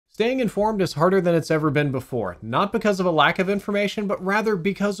Staying informed is harder than it's ever been before, not because of a lack of information, but rather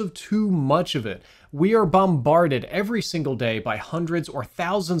because of too much of it. We are bombarded every single day by hundreds or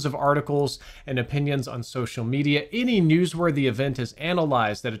thousands of articles and opinions on social media. Any newsworthy event is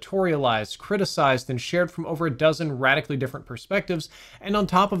analyzed, editorialized, criticized, and shared from over a dozen radically different perspectives. And on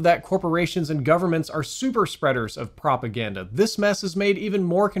top of that, corporations and governments are super spreaders of propaganda. This mess is made even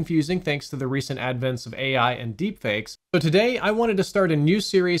more confusing thanks to the recent advents of AI and deepfakes. So today, I wanted to start a new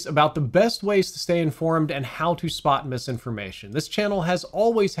series about the best ways to stay informed and how to spot misinformation. This channel has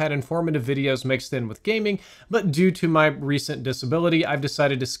always had informative videos mixed in with gaming, but due to my recent disability, I've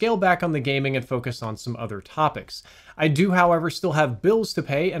decided to scale back on the gaming and focus on some other topics. I do, however, still have bills to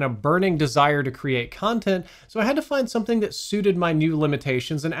pay and a burning desire to create content, so I had to find something that suited my new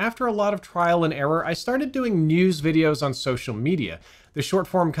limitations, and after a lot of trial and error, I started doing news videos on social media. The short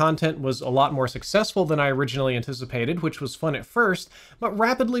form content was a lot more successful than I originally anticipated, which was fun at first, but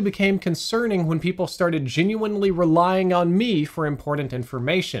rapidly became concerning when people started genuinely relying on me for important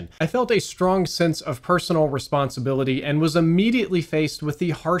information. I felt a strong sense of personal responsibility and was immediately faced with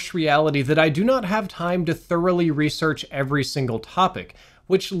the harsh reality that I do not have time to thoroughly research every single topic,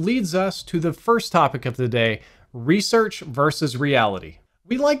 which leads us to the first topic of the day: research versus reality.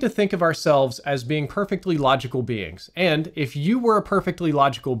 We like to think of ourselves as being perfectly logical beings, and if you were a perfectly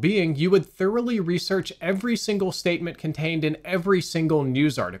logical being, you would thoroughly research every single statement contained in every single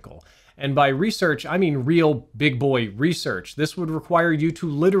news article. And by research, I mean real big boy research. This would require you to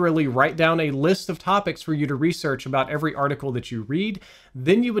literally write down a list of topics for you to research about every article that you read.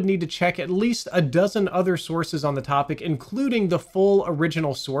 Then you would need to check at least a dozen other sources on the topic, including the full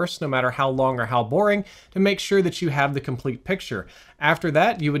original source, no matter how long or how boring, to make sure that you have the complete picture. After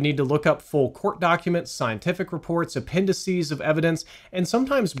that, you would need to look up full court documents, scientific reports, appendices of evidence, and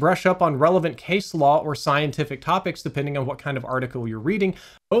sometimes brush up on relevant case law or scientific topics depending on what kind of article you're reading,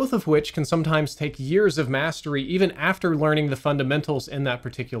 both of which can sometimes take years of mastery even after learning the fundamentals in that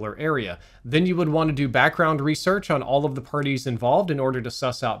particular area. Then you would want to do background research on all of the parties involved in order to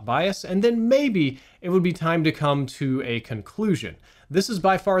suss out bias, and then maybe it would be time to come to a conclusion. This is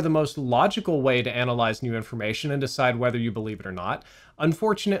by far the most logical way to analyze new information and decide whether you believe it or not.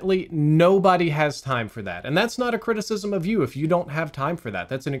 Unfortunately, nobody has time for that. And that's not a criticism of you if you don't have time for that.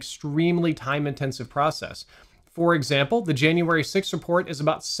 That's an extremely time-intensive process. For example, the January 6th report is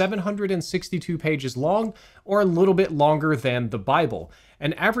about 762 pages long, or a little bit longer than the Bible.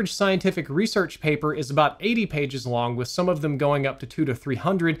 An average scientific research paper is about 80 pages long, with some of them going up to 200 to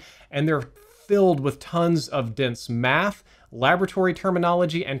 300, and they're filled with tons of dense math, laboratory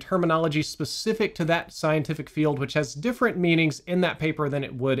terminology, and terminology specific to that scientific field, which has different meanings in that paper than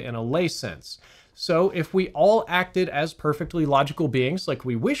it would in a lay sense. So if we all acted as perfectly logical beings like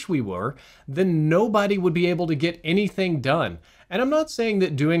we wish we were, then nobody would be able to get anything done. And I'm not saying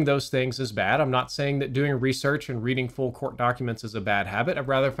that doing those things is bad. I'm not saying that doing research and reading full court documents is a bad habit.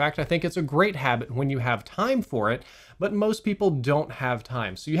 Rather, in fact, I think it's a great habit when you have time for it, but most people don't have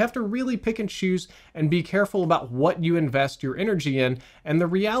time. So you have to really pick and choose and be careful about what you invest your energy in. And the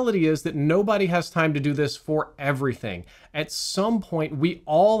reality is that nobody has time to do this for everything. At some point, we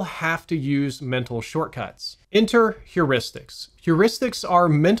all have to use mental shortcuts. Enter heuristics. Heuristics are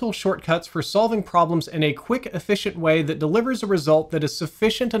mental shortcuts for solving problems in a quick, efficient way that delivers a result that is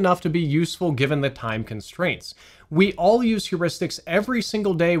sufficient enough to be useful given the time constraints. We all use heuristics every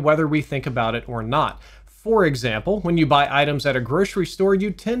single day, whether we think about it or not. For example, when you buy items at a grocery store,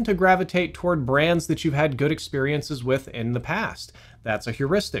 you tend to gravitate toward brands that you've had good experiences with in the past. That's a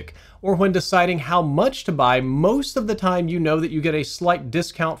heuristic. Or when deciding how much to buy, most of the time you know that you get a slight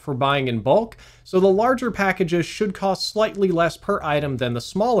discount for buying in bulk, so the larger packages should cost slightly less per item than the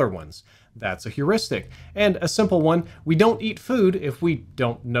smaller ones. That's a heuristic. And a simple one: we don't eat food if we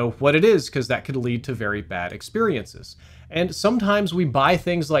don't know what it is, because that could lead to very bad experiences. And sometimes we buy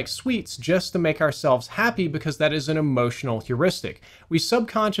things like sweets just to make ourselves happy because that is an emotional heuristic. We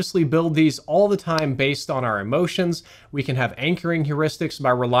subconsciously build these all the time based on our emotions. We can have anchoring heuristics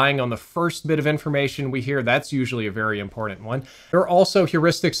by relying on the first bit of information we hear. That's usually a very important one. There are also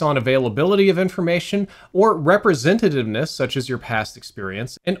heuristics on availability of information or representativeness, such as your past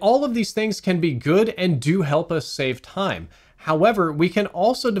experience. And all of these things can be good and do help us save time. However, we can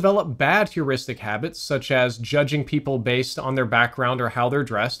also develop bad heuristic habits, such as judging people based on their background or how they're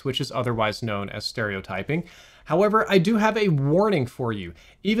dressed, which is otherwise known as stereotyping. However, I do have a warning for you.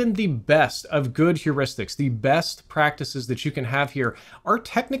 Even the best of good heuristics, the best practices that you can have here, are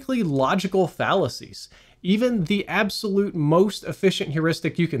technically logical fallacies. Even the absolute most efficient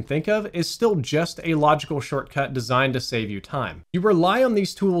heuristic you can think of is still just a logical shortcut designed to save you time. You rely on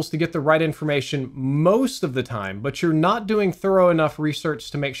these tools to get the right information most of the time, but you're not doing thorough enough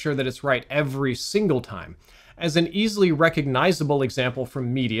research to make sure that it's right every single time. As an easily recognizable example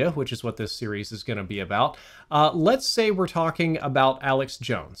from media, which is what this series is going to be about, let's say we're talking about Alex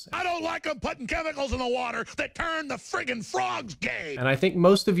Jones. I don't like them putting chemicals in the water that turn the friggin' frogs gay. And I think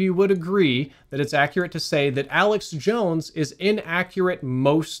most of you would agree that it's accurate to say that Alex Jones is inaccurate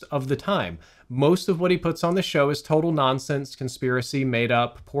most of the time. Most of what he puts on the show is total nonsense, conspiracy, made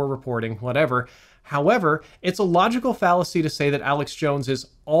up, poor reporting, whatever. However, it's a logical fallacy to say that Alex Jones is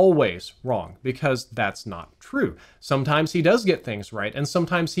always wrong, because that's not true. Sometimes he does get things right, and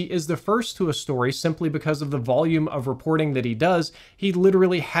sometimes he is the first to a story simply because of the volume of reporting that he does. He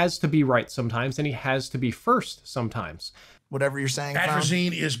literally has to be right sometimes, and he has to be first sometimes. Whatever you're saying.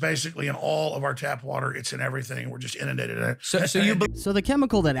 Atrazine is basically in all of our tap water. It's in everything. We're just inundated in it. So the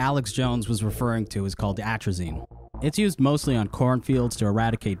chemical that Alex Jones was referring to is called atrazine. It's used mostly on cornfields to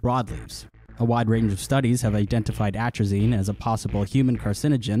eradicate broadleaves. A wide range of studies have identified atrazine as a possible human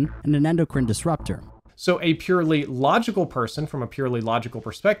carcinogen and an endocrine disruptor. So a purely logical person, from a purely logical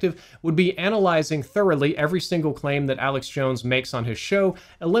perspective, would be analyzing thoroughly every single claim that Alex Jones makes on his show,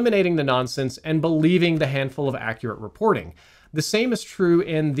 eliminating the nonsense, and believing the handful of accurate reporting. The same is true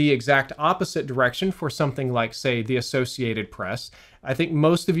in the exact opposite direction for something like, say, the Associated Press. I think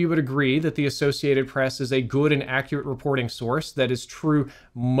most of you would agree that the Associated Press is a good and accurate reporting source that is true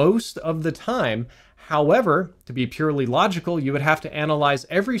most of the time. However, to be purely logical, you would have to analyze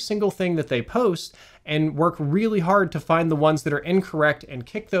every single thing that they post and work really hard to find the ones that are incorrect and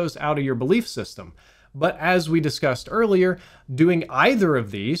kick those out of your belief system. But as we discussed earlier, doing either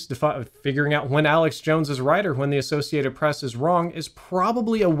of these, figuring out when Alex Jones is right or when the Associated Press is wrong, is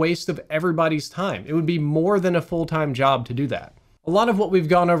probably a waste of everybody's time. It would be more than a full-time job to do that. A lot of what we've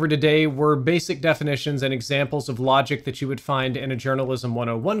gone over today were basic definitions and examples of logic that you would find in a Journalism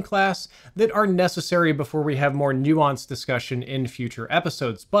 101 class that are necessary before we have more nuanced discussion in future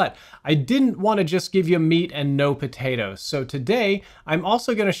episodes. But I didn't want to just give you meat and no potatoes. So today, I'm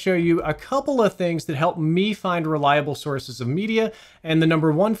also going to show you a couple of things that help me find reliable sources of media. And the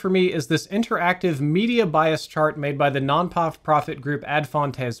number one for me is this interactive media bias chart made by the non-profit group Ad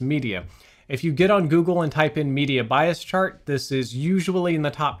Fontes Media. If you get on Google and type in media bias chart, this is usually in the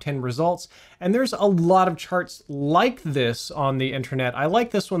top 10 results. And there's a lot of charts like this on the internet. I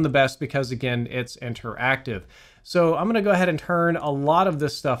like this one the best because, again, it's interactive. So I'm going to go ahead and turn a lot of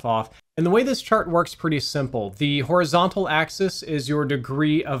this stuff off. And the way this chart works pretty simple. The horizontal axis is your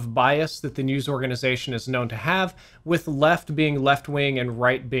degree of bias that the news organization is known to have, with left being left-wing and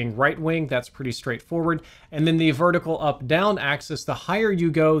right being right-wing. That's pretty straightforward. And then the vertical up-down axis, the higher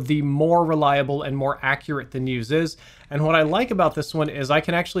you go, the more reliable and more accurate the news is. And what I like about this one is I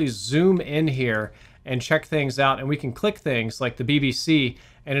can actually zoom in here and check things out, and we can click things like the BBC,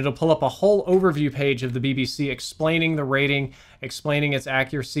 and it'll pull up a whole overview page of the BBC explaining the rating, explaining its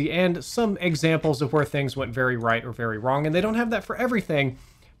accuracy, and some examples of where things went very right or very wrong. And they don't have that for everything,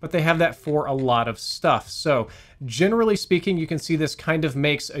 but they have that for a lot of stuff. So generally speaking, you can see this kind of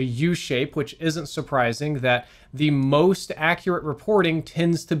makes a U shape, which isn't surprising, that the most accurate reporting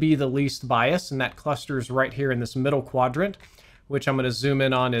tends to be the least biased, and that clusters right here in this middle quadrant, which I'm going to zoom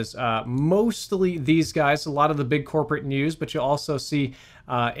in on, is mostly these guys, a lot of the big corporate news, but you'll also see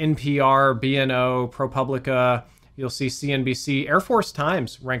NPR, BNO, ProPublica, you'll see CNBC. Air Force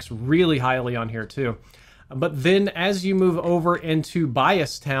Times ranks really highly on here too. But then as you move over into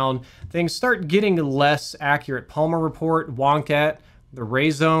Bias Town, things start getting less accurate. Palmer Report, Wonkette, The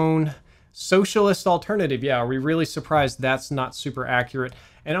Ray Zone, Socialist Alternative. Yeah, are we really surprised that's not super accurate?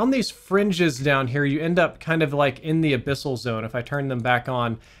 And on these fringes down here, you end up kind of like in the abyssal zone. If I turn them back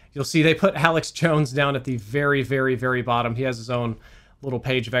on, you'll see they put Alex Jones down at the very, very, very bottom. He has his own little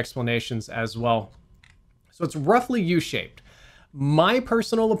page of explanations as well. So it's roughly U-shaped. My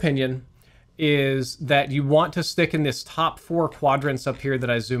personal opinion is that you want to stick in this top 4 quadrants up here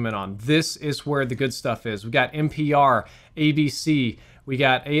that I zoom in on. This is where the good stuff is. We got NPR, ABC, we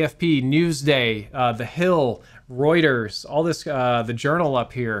got AFP, Newsday, The Hill, Reuters, all this, the Journal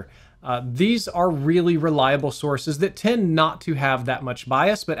up here. These are really reliable sources that tend not to have that much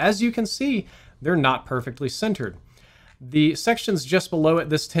bias, but as you can see, they're not perfectly centered. The sections just below it,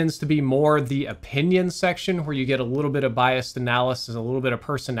 this tends to be more the opinion section, where you get a little bit of biased analysis, a little bit of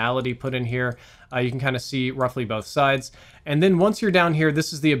personality put in here. You can kind of see roughly both sides. And then once you're down here,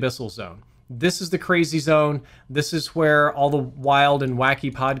 this is the abyssal zone. This is the crazy zone. This is where all the wild and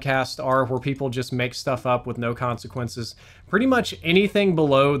wacky podcasts are, where people just make stuff up with no consequences. Pretty much anything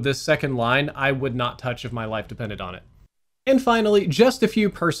below this second line, I would not touch if my life depended on it. And finally, just a few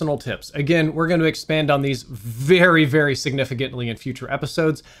personal tips. Again, we're going to expand on these very, very significantly in future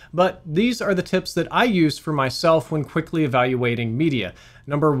episodes, but these are the tips that I use for myself when quickly evaluating media.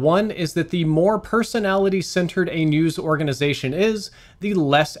 Number one is that the more personality-centered a news organization is, the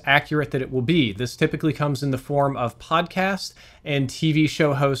less accurate that it will be. This typically comes in the form of podcasts and TV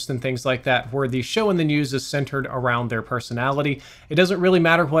show hosts and things like that, where the show and the news is centered around their personality. It doesn't really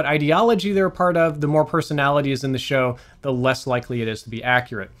matter what ideology they're a part of. The more personality is in the show, the less likely it is to be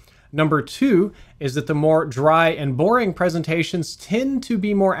accurate. Number two is that the more dry and boring presentations tend to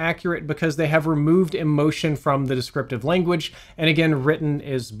be more accurate because they have removed emotion from the descriptive language. And again, written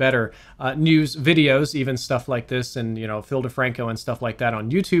is better. News videos, even stuff like this, and Phil DeFranco and stuff like that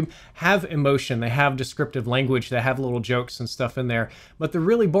on YouTube have emotion. They have descriptive language. They have little jokes and stuff in there. But the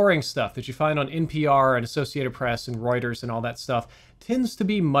really boring stuff that you find on NPR and Associated Press and Reuters and all that stuff tends to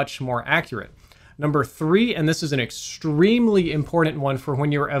be much more accurate. Number three, and this is an extremely important one for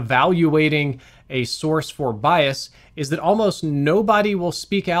when you're evaluating a source for bias, is that almost nobody will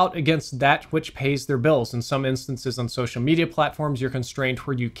speak out against that which pays their bills. In some instances on social media platforms, you're constrained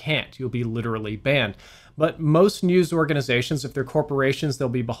where you can't. You'll be literally banned. But most news organizations, if they're corporations, they'll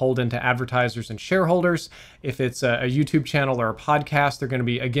be beholden to advertisers and shareholders. If it's a YouTube channel or a podcast, they're going to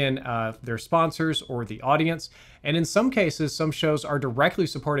be, again, their sponsors or the audience. And in some cases, some shows are directly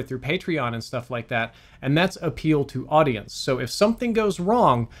supported through Patreon and stuff like that, and that's appeal to audience. So if something goes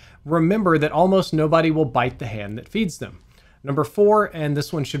wrong, remember that almost nobody will bite the hand that feeds them. Number four, and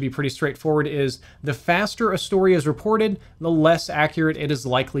this one should be pretty straightforward, is the faster a story is reported, the less accurate it is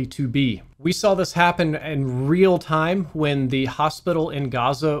likely to be. We saw this happen in real time when the hospital in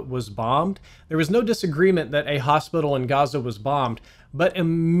Gaza was bombed. There was no disagreement that a hospital in Gaza was bombed, but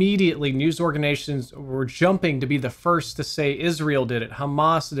immediately news organizations were jumping to be the first to say Israel did it,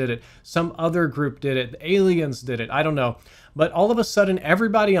 Hamas did it, some other group did it, the aliens did it, I don't know. But all of a sudden,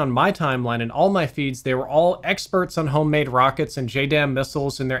 everybody on my timeline and all my feeds, they were all experts on homemade rockets and JDAM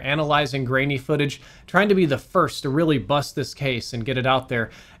missiles, and they're analyzing grainy footage, trying to be the first to really bust this case and get it out there.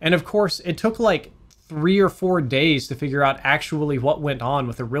 And of course, it took like 3 or 4 days to figure out actually what went on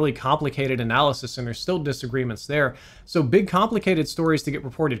with a really complicated analysis, and there's still disagreements there. So big complicated stories to get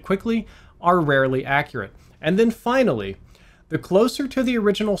reported quickly are rarely accurate. And then finally, the closer to the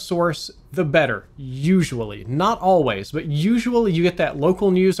original source, the better, usually. Not always, but usually you get that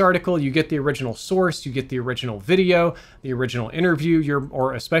local news article, you get the original source, you get the original video, the original interview,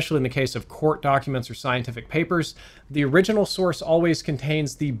 or especially in the case of court documents or scientific papers, the original source always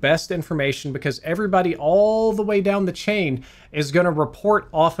contains the best information because everybody all the way down the chain is going to report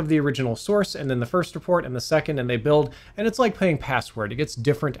off of the original source, and then the first report and the second, and they build, and it's like playing password. It gets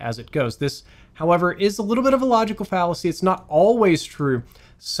different as it goes. This, however, is a little bit of a logical fallacy. It's not always true.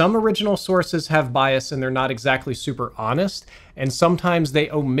 Some original sources have bias and they're not exactly super honest, and sometimes they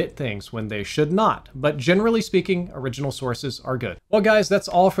omit things when they should not. But generally speaking, original sources are good. Well, guys, that's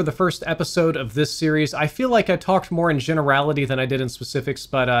all for the first episode of this series. I feel like I talked more in generality than I did in specifics,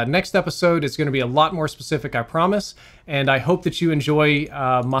 but next episode is going to be a lot more specific, I promise. And I hope that you enjoy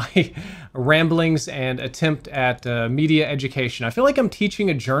my ramblings and attempt at media education. I feel like I'm teaching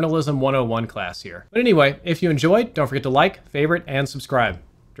a journalism 101 class here. But anyway, if you enjoyed, don't forget to like, favorite, and subscribe.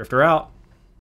 Drifter out.